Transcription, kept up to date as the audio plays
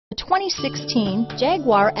2016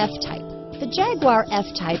 Jaguar F-Type. The Jaguar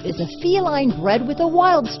F-Type is a feline bred with a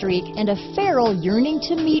wild streak and a feral yearning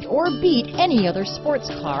to meet or beat any other sports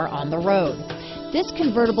car on the road. This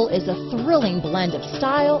convertible is a thrilling blend of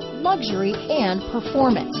style, luxury, and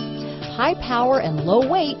performance. High power and low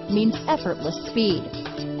weight means effortless speed.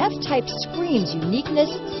 F-Type screams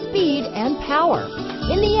uniqueness, speed, and power.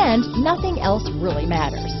 In the end, nothing else really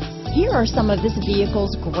matters. Here are some of this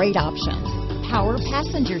vehicle's great options: power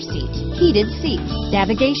passenger seat, heated seats,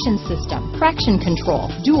 navigation system, traction control,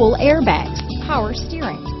 dual airbags, power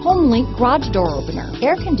steering, HomeLink garage door opener,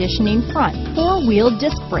 air conditioning front, four-wheel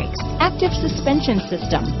disc brakes, active suspension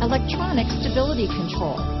system, electronic stability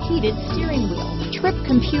control, heated steering wheel, trip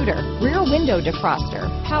computer, rear window defroster,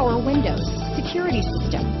 power windows, security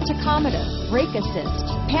system, tachometer, brake assist,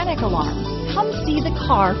 panic alarm. Come see the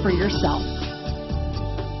car for yourself.